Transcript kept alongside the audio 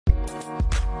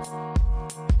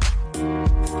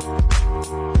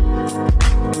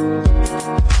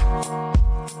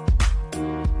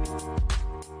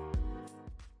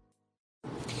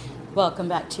Welcome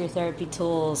back to your Therapy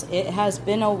Tools. It has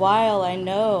been a while, I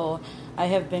know. I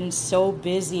have been so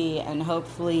busy, and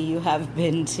hopefully you have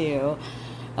been too.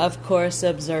 Of course,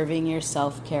 observing your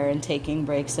self-care and taking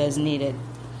breaks as needed.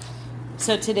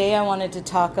 So today I wanted to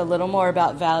talk a little more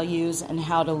about values and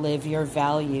how to live your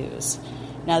values.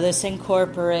 Now this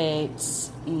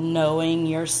incorporates knowing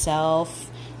yourself,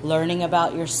 learning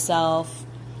about yourself,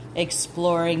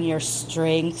 exploring your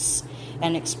strengths,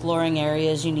 and exploring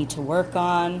areas you need to work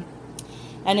on.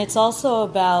 And it's also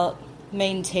about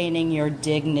maintaining your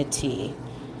dignity.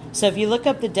 So if you look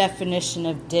up the definition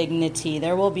of dignity,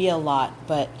 there will be a lot,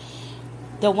 but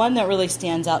the one that really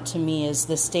stands out to me is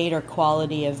the state or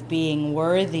quality of being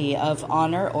worthy of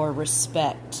honor or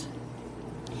respect.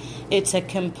 It's a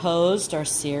composed or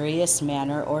serious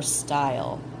manner or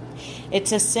style.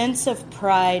 It's a sense of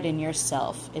pride in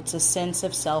yourself. It's a sense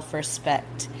of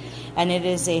self-respect. And it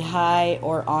is a high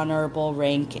or honorable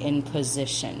rank in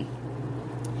position.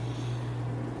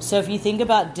 So if you think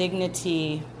about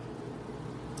dignity,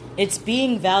 it's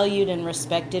being valued and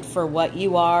respected for what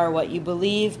you are, what you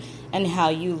believe, and how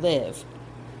you live.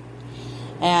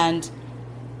 And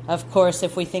of course,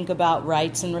 if we think about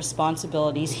rights and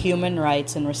responsibilities, human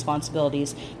rights and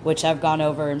responsibilities, which I've gone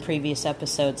over in previous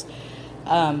episodes,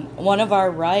 one of our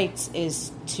rights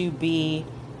is to be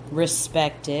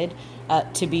respected,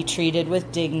 to be treated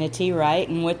with dignity, right?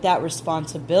 And with that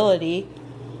responsibility,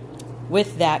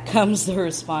 with that comes the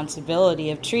responsibility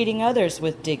of treating others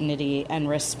with dignity and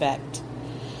respect,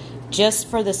 just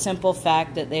for the simple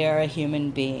fact that they are a human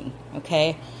being,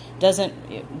 okay? Doesn't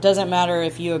matter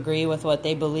if you agree with what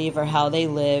they believe or how they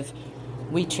live.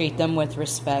 We treat them with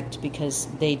respect because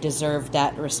they deserve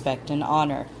that respect and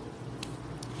honor.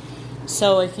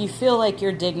 So if you feel like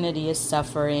your dignity is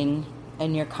suffering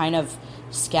and you're kind of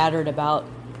scattered about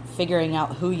figuring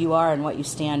out who you are and what you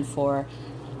stand for,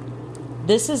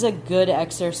 this is a good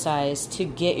exercise to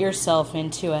get yourself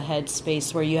into a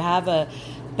headspace where you have a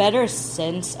better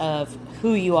sense of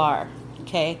who you are,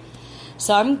 okay?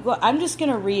 So I'm just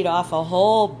going to read off a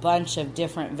whole bunch of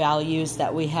different values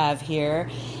that we have here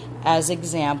as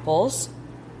examples.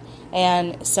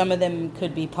 And some of them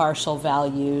could be partial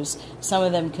values. Some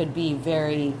of them could be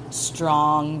very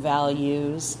strong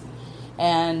values.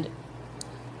 And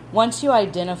once you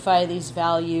identify these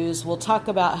values, we'll talk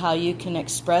about how you can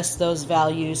express those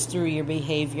values through your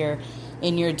behavior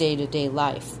in your day-to-day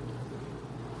life.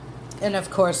 And of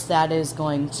course, that is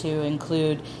going to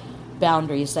include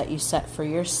boundaries that you set for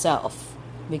yourself,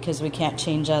 because we can't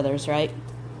change others, right?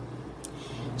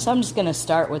 So I'm just going to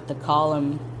start with the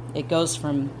column. It goes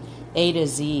from A to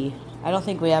Z. I don't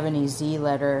think we have any Z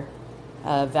letter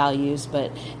values,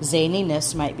 but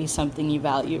zaniness might be something you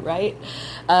value, right?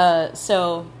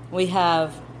 So we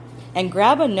have, and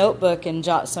grab a notebook and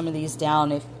jot some of these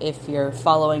down if you're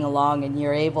following along and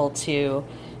you're able to,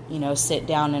 sit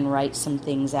down and write some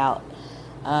things out.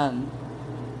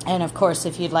 And of course,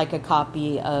 if you'd like a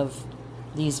copy of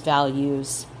these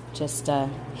values, just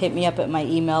hit me up at my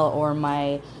email or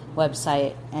my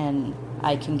website and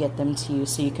I can get them to you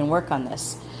so you can work on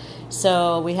this.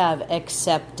 So we have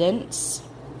acceptance.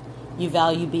 You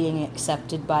value being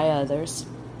accepted by others.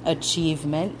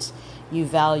 Achievement. You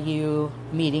value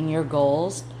meeting your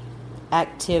goals.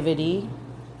 Activity.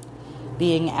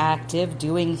 Being active,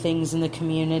 doing things in the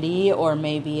community, or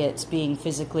maybe it's being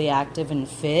physically active and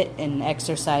fit and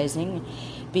exercising.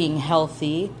 Being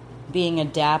healthy. Being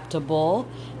adaptable.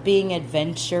 Being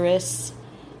adventurous.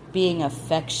 Being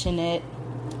affectionate.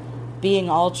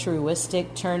 Being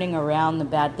altruistic, turning around the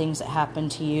bad things that happen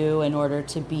to you in order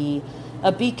to be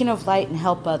a beacon of light and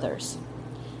help others.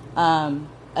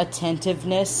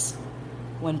 Attentiveness,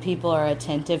 when people are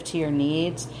attentive to your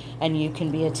needs and you can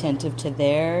be attentive to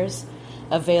theirs.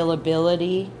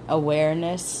 Availability,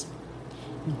 awareness.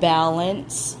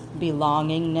 Balance,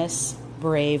 belongingness,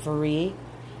 bravery.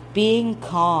 Being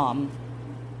calm.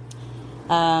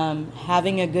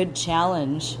 Having a good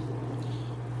challenge.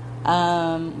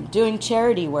 Doing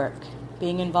charity work,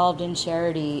 being involved in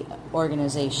charity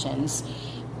organizations.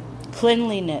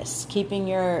 Cleanliness, keeping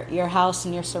your house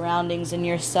and your surroundings and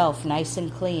yourself nice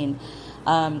and clean.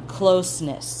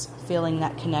 Closeness, feeling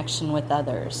that connection with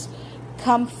others.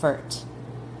 Comfort,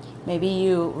 maybe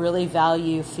you really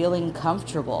value feeling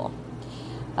comfortable.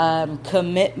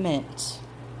 Commitment,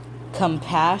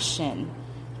 compassion,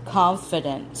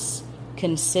 confidence,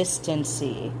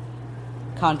 consistency,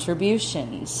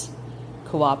 contributions,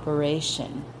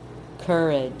 cooperation,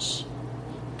 courage,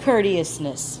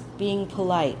 courteousness, being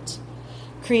polite,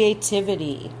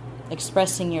 creativity,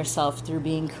 expressing yourself through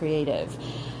being creative.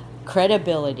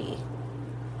 Credibility,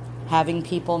 having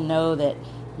people know that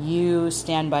you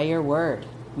stand by your word.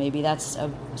 Maybe that's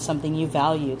something you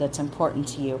value, that's important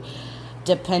to you.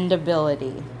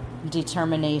 Dependability,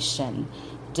 determination,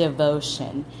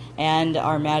 devotion, and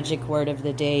our magic word of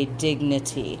the day,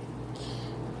 dignity.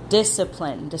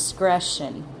 Discipline,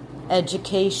 discretion,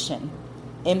 education,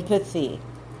 empathy,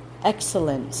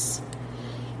 excellence,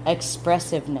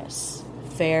 expressiveness,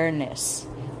 fairness,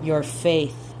 your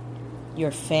faith,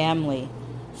 your family,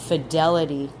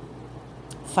 fidelity,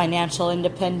 financial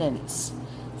independence,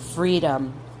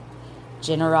 freedom,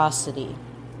 generosity,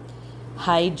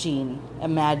 hygiene,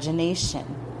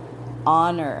 imagination,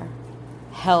 honor,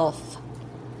 health,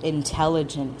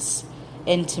 intelligence,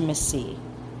 intimacy,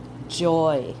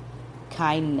 joy,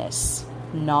 kindness,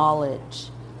 knowledge,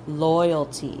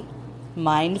 loyalty,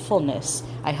 mindfulness.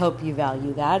 I hope you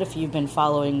value that if you've been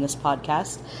following this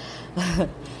podcast.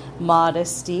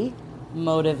 Modesty,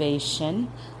 motivation,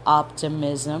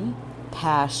 optimism,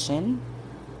 passion,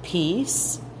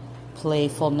 peace,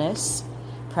 playfulness,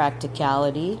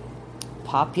 practicality,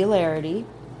 popularity,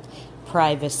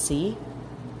 privacy,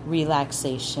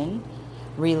 relaxation,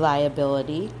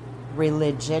 reliability,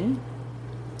 religion,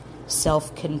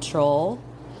 self-control,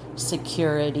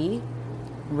 security,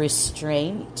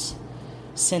 restraint,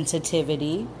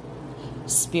 sensitivity,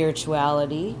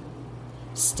 spirituality,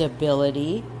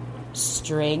 stability,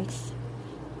 strength,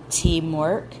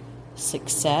 teamwork,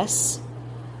 success,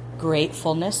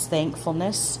 gratefulness,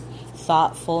 thankfulness,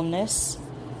 thoughtfulness,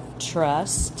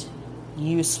 trust,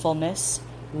 usefulness,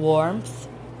 warmth,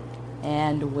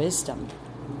 and wisdom.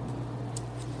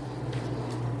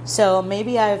 So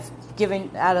maybe out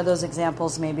of those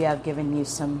examples, maybe I've given you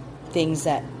some things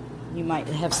that you might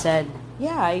have said,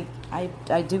 yeah,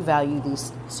 I do value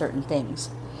these certain things.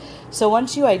 So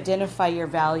once you identify your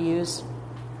values,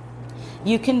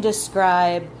 you can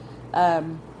describe,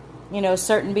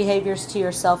 certain behaviors to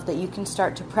yourself that you can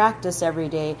start to practice every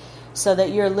day so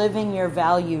that you're living your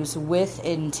values with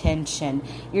intention.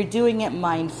 You're doing it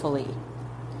mindfully.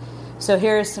 So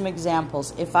here are some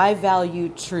examples. If I value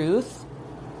truth,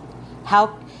 how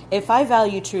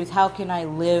can I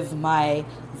live my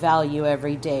value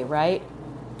every day, right?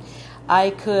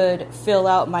 I could fill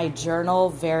out my journal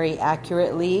very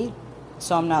accurately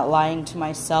so I'm not lying to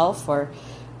myself or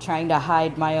trying to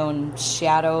hide my own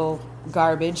shadow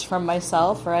garbage from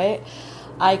myself, right?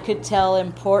 I could tell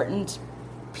important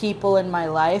people in my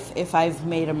life if I've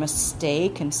made a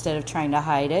mistake instead of trying to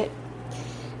hide it.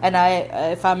 And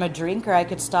if I'm a drinker, I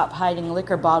could stop hiding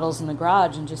liquor bottles in the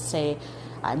garage and just say,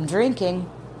 I'm drinking.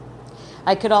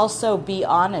 I could also be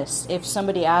honest. If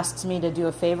somebody asks me to do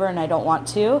a favor and I don't want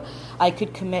to, I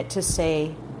could commit to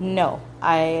say, no,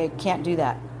 I can't do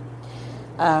that.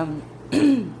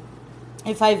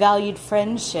 If I valued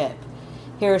friendship,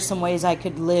 here are some ways I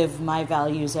could live my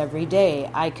values every day.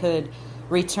 I could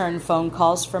return phone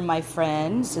calls from my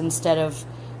friends instead of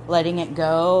letting it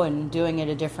go and doing it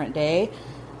a different day.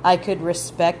 I could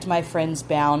respect my friends'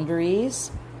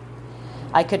 boundaries.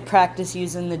 I could practice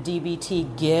using the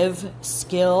DBT give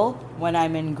skill when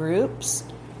I'm in groups.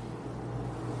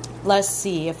 Let's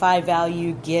see, if I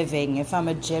value giving, if I'm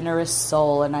a generous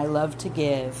soul and I love to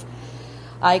give,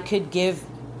 I could give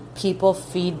people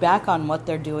feedback on what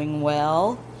they're doing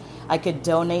well. I could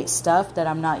donate stuff that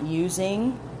I'm not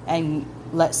using and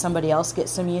let somebody else get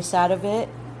some use out of it.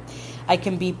 I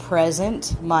can be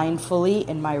present mindfully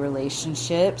in my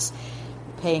relationships,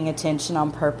 paying attention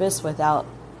on purpose without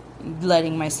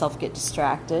letting myself get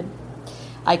distracted.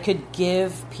 I could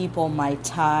give people my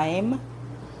time.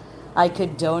 I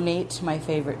could donate to my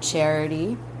favorite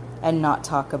charity and not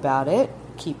talk about it.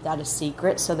 Keep that a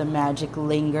secret so the magic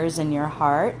lingers in your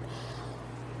heart.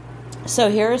 So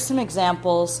here are some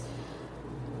examples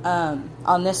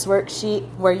on this worksheet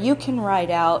where you can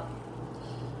write out,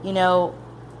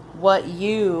 what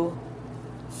you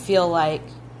feel like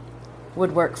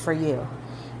would work for you.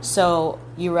 So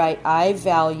you write, I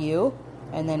value,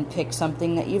 and then pick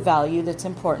something that you value that's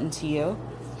important to you.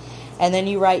 And then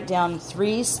you write down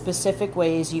 3 specific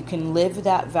ways you can live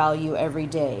that value every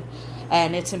day.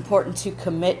 And it's important to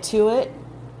commit to it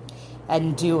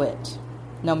and do it,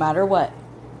 no matter what.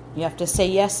 You have to say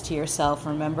yes to yourself,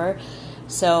 remember?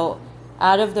 So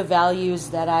out of the values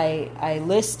that I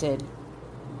listed,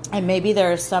 and maybe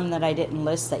there are some that I didn't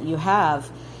list that you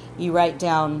have, you write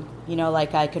down,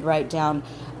 like I could write down,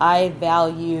 I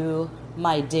value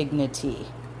my dignity.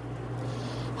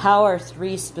 How are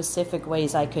 3 specific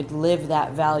ways I could live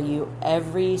that value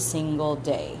every single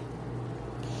day?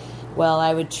 Well,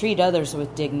 I would treat others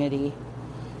with dignity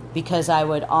because I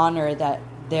would honor that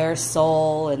their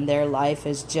soul and their life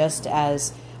is just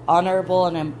as honorable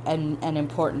and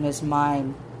important as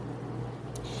mine.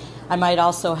 I might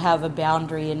also have a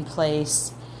boundary in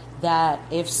place that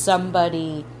if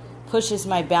somebody pushes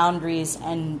my boundaries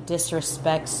and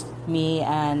disrespects me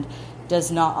and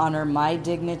does not honor my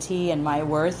dignity and my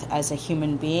worth as a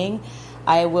human being,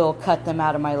 I will cut them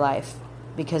out of my life,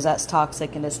 because that's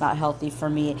toxic and it's not healthy for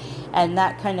me. And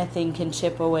that kind of thing can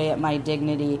chip away at my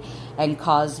dignity and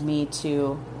cause me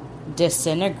to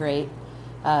disintegrate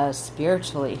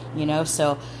spiritually,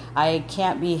 so I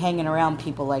can't be hanging around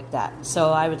people like that. So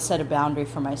I would set a boundary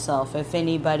for myself. If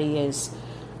anybody is,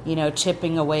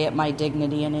 chipping away at my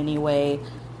dignity in any way,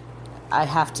 I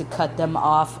have to cut them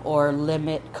off or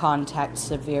limit contact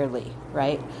severely,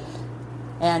 right?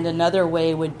 And another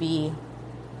way would be,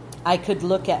 I could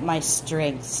look at my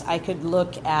strengths. I could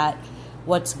look at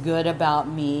what's good about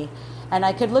me. And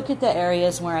I could look at the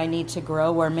areas where I need to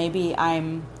grow, where maybe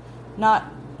I'm not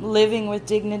living with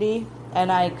dignity,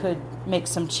 and I could make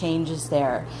some changes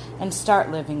there and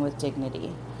start living with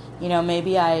dignity.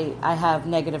 Maybe I have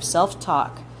negative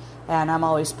self-talk and I'm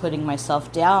always putting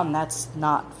myself down. That's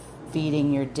not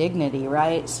feeding your dignity,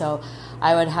 right? So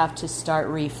I would have to start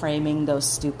reframing those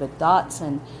stupid thoughts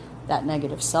and that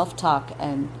negative self-talk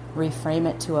and reframe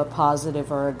it to a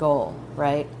positive or a goal,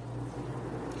 right?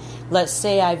 Let's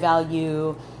say I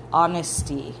value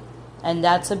honesty, and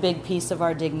that's a big piece of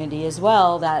our dignity as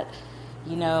well, that,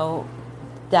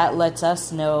 that lets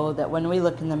us know that when we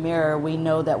look in the mirror, we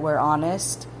know that we're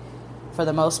honest. For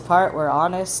the most part, we're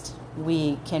honest.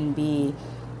 We can be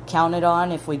counted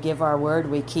on. If we give our word,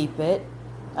 we keep it.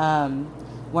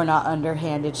 We're not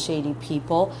underhanded, shady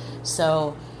people.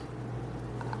 So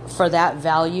for that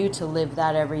value, to live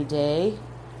that every day,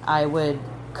 I would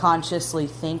consciously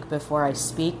think before I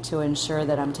speak to ensure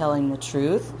that I'm telling the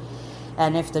truth.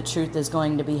 And if the truth is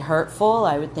going to be hurtful,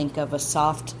 I would think of a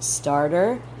soft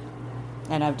starter.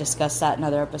 And I've discussed that in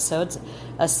other episodes.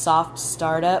 A soft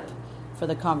startup for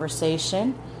the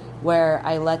conversation, where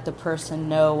I let the person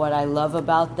know what I love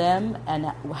about them and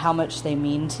how much they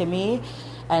mean to me.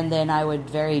 And then I would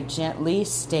very gently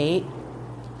state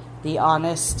the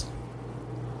honest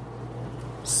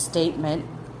statement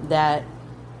that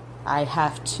I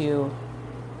have to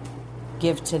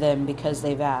give to them because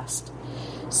they've asked.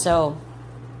 So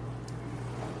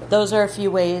those are a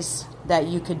few ways that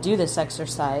you could do this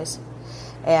exercise,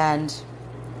 and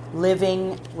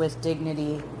living with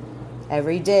dignity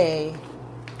every day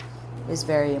is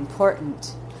very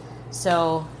important.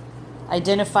 So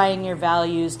identifying your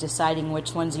values, deciding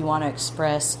which ones you want to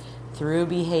express through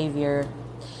behavior.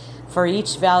 For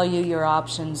each value, your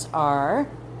options are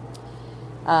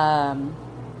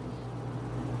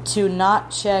to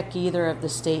not check either of the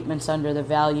statements under the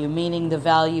value, meaning the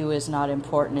value is not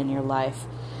important in your life.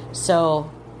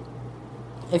 So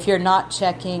if you're not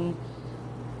checking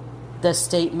the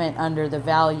statement under the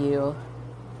value,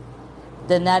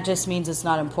 then that just means it's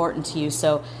not important to you.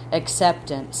 So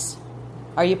acceptance.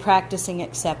 Are you practicing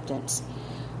acceptance?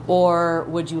 Or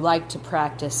would you like to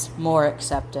practice more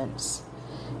acceptance?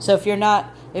 So if you're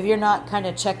not kind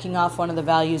of checking off one of the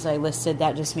values I listed,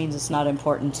 that just means it's not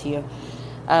important to you.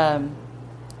 And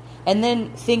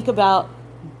then think about,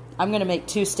 I'm going to make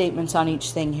 2 statements on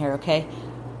each thing here, okay?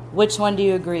 Which one do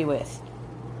you agree with?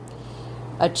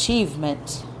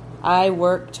 Achievement. I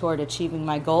work toward achieving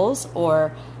my goals,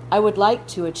 or I would like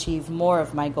to achieve more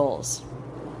of my goals.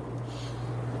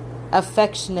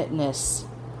 Affectionateness.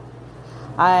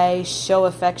 I show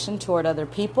affection toward other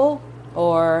people,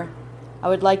 or I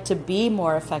would like to be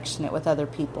more affectionate with other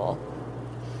people.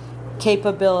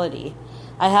 Capability.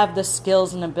 I have the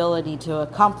skills and ability to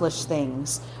accomplish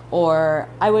things, or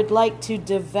I would like to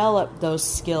develop those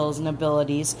skills and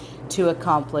abilities to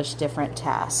accomplish different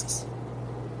tasks.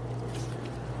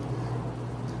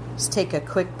 Let's take a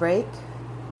quick break.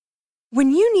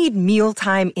 When you need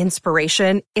mealtime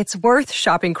inspiration, it's worth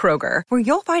shopping Kroger, where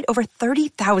you'll find over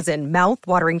 30,000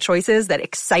 mouth-watering choices that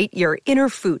excite your inner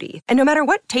foodie. And no matter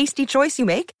what tasty choice you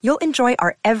make, you'll enjoy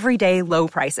our everyday low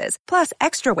prices, plus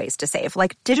extra ways to save,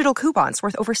 like digital coupons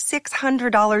worth over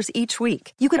 $600 each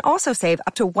week. You can also save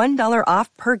up to $1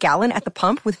 off per gallon at the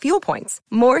pump with fuel points.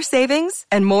 More savings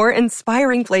and more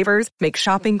inspiring flavors make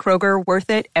shopping Kroger worth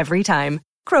it every time.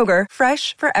 Kroger,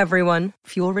 fresh for everyone.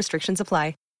 Fuel restrictions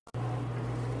apply.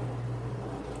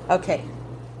 Okay,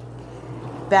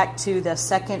 back to the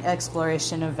second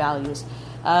exploration of values.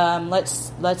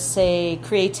 Let's say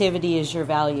creativity is your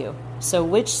value. So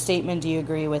which statement do you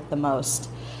agree with the most?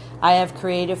 I have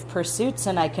creative pursuits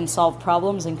and I can solve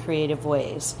problems in creative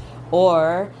ways.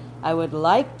 Or I would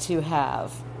like to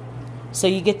have. So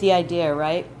you get the idea,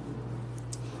 right?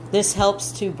 this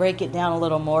helps to break it down a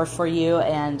little more for you,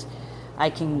 and I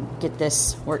can get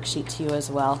this worksheet to you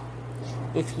as well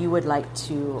if you would like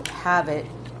to have it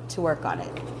to work on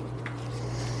it.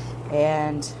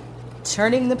 And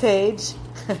turning the page.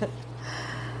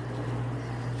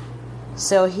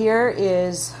 So here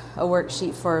is a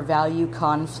worksheet for value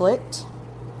conflict.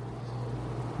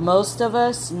 Most of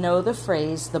us know the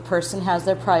phrase, the person has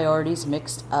their priorities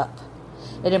mixed up.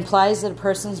 It implies that a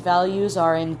person's values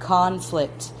are in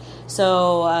conflict.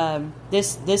 So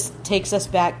this takes us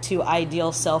back to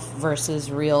ideal self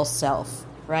versus real self,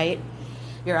 right?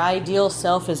 Your ideal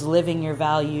self is living your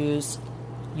values.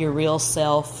 Your real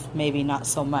self, maybe not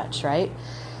so much, right?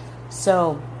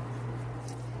 So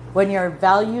when your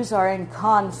values are in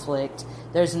conflict,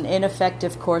 there's an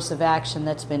ineffective course of action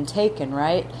that's been taken,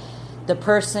 right? The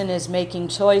person is making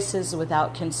choices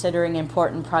without considering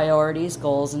important priorities,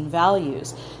 goals, and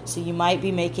values. So you might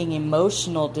be making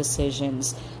emotional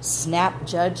decisions, snap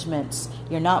judgments.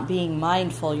 You're not being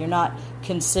mindful. You're not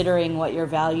considering what your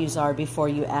values are before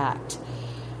you act.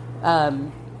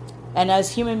 And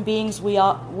as human beings, we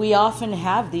often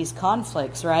have these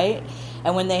conflicts, right?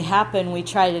 And when they happen, we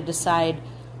try to decide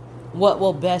what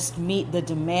will best meet the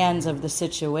demands of the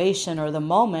situation or the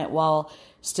moment while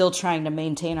still trying to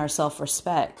maintain our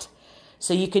self-respect.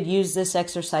 So you could use this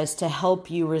exercise to help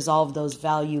you resolve those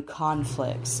value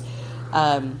conflicts.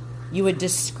 You would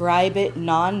describe it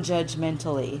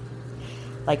non-judgmentally.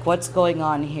 Like, what's going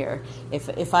on here?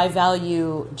 If I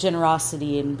value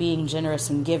generosity and being generous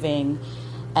and giving,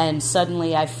 and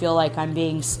suddenly I feel like I'm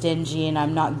being stingy and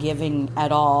I'm not giving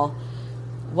at all,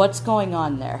 what's going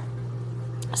on there?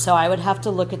 So I would have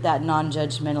to look at that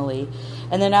non-judgmentally.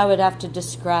 And then I would have to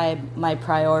describe my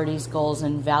priorities, goals,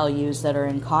 and values that are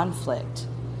in conflict.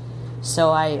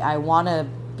 So I want to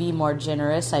be more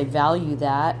generous. I value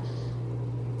that.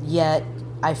 Yet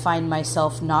I find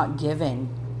myself not giving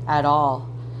at all.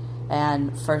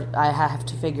 And I have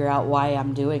to figure out why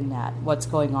I'm doing that. What's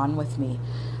going on with me?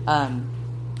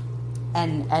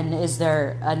 And is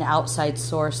there an outside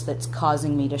source that's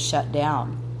causing me to shut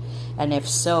down? And if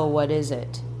so, what is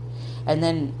it? And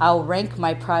then I'll rank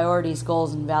my priorities,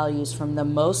 goals, and values from the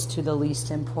most to the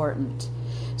least important.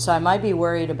 So I might be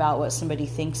worried about what somebody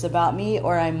thinks about me,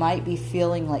 or I might be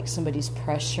feeling like somebody's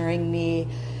pressuring me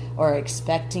or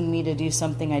expecting me to do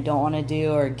something I don't want to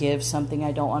do or give something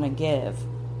I don't want to give.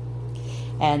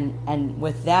 And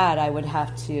with that, I would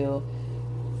have to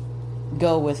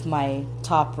go with my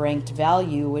top ranked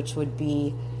value, which would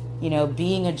be,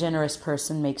 being a generous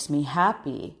person makes me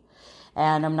happy.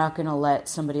 And I'm not going to let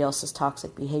somebody else's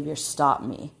toxic behavior stop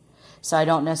me. So I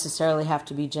don't necessarily have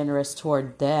to be generous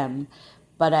toward them,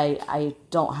 but I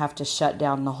don't have to shut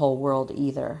down the whole world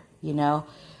either,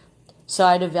 So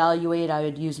I'd evaluate, I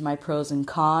would use my pros and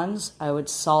cons, I would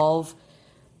solve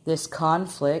this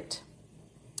conflict,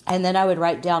 and then I would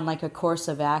write down like a course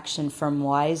of action from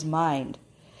wise mind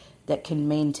that can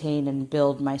maintain and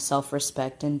build my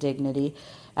self-respect and dignity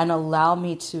and allow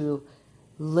me to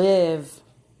live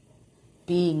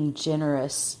being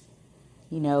generous,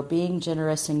 being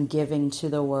generous and giving to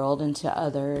the world and to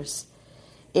others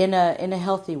in a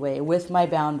healthy way with my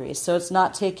boundaries. So it's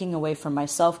not taking away from my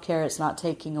self-care. It's not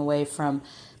taking away from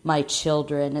my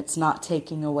children. It's not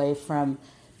taking away from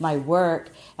my work,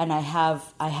 and I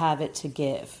have it to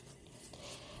give.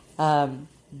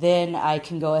 Then I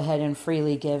can go ahead and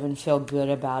freely give and feel good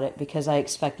about it because I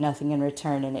expect nothing in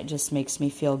return, and it just makes me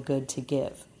feel good to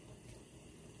give.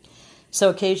 So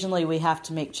occasionally we have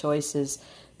to make choices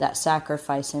that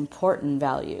sacrifice important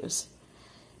values.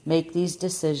 Make these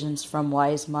decisions from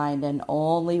wise mind and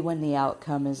only when the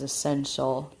outcome is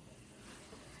essential.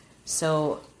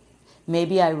 So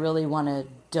maybe I really want to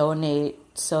donate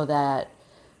so that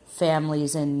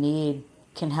families in need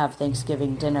can have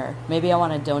Thanksgiving dinner. Maybe I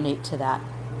want to donate to that.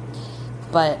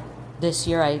 But this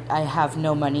year I have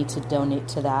no money to donate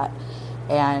to that.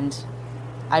 And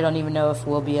I don't even know if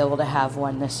we'll be able to have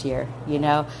one this year,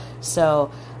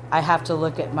 So I have to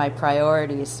look at my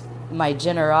priorities. My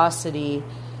generosity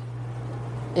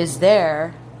is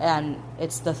there, and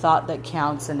it's the thought that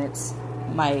counts, and it's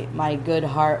my good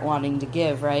heart wanting to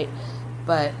give, right?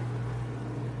 But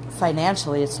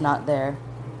financially, it's not there.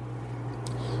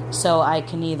 So I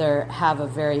can either have a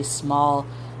very small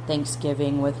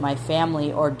Thanksgiving with my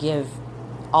family or give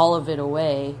all of it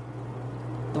away,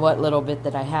 what little bit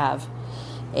that I have,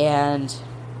 and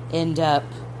end up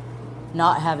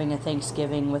not having a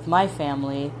Thanksgiving with my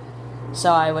family.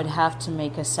 So I would have to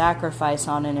make a sacrifice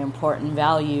on an important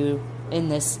value in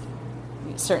this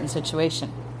certain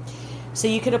situation. So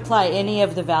you could apply any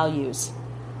of the values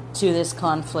to this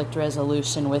conflict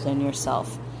resolution within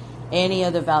yourself. any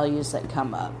of the values that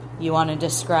come up. You want to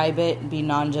describe it, be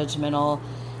non-judgmental,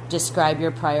 describe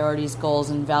your priorities, goals,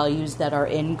 and values that are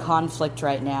in conflict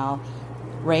right now.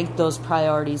 Rank those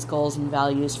priorities, goals, and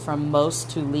values from most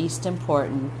to least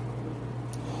important.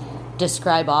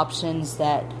 Describe options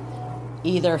that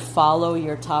either follow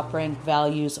your top-ranked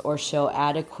values or show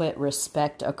adequate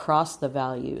respect across the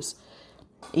values.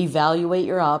 Evaluate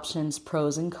your options,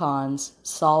 pros and cons.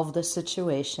 Solve the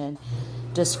situation.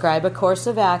 Describe a course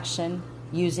of action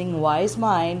using wise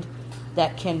mind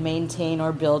that can maintain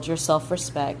or build your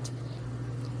self-respect.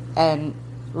 And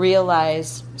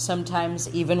realize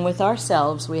sometimes, even with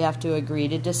ourselves, we have to agree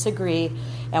to disagree,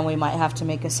 and we might have to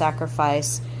make a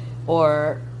sacrifice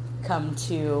or come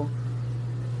to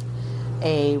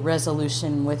a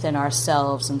resolution within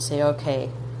ourselves and say, okay,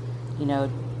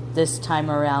 this time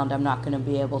around I'm not going to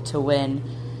be able to win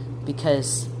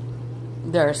because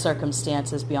there are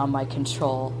circumstances beyond my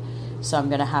control. So I'm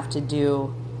going to have to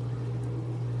do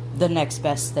the next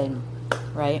best thing,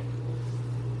 right?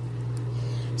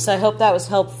 So I hope that was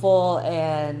helpful,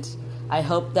 and I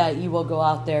hope that you will go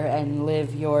out there and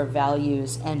live your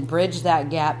values and bridge that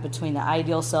gap between the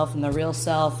ideal self and the real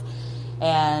self,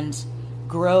 and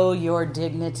grow your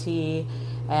dignity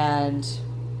and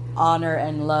honor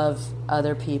and love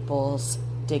other people's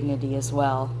dignity as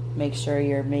well. Make sure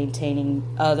you're maintaining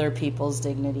other people's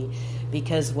dignity,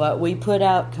 because what we put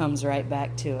out comes right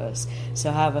back to us.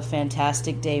 So have a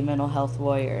fantastic day, Mental Health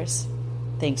Warriors.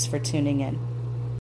 Thanks for tuning in.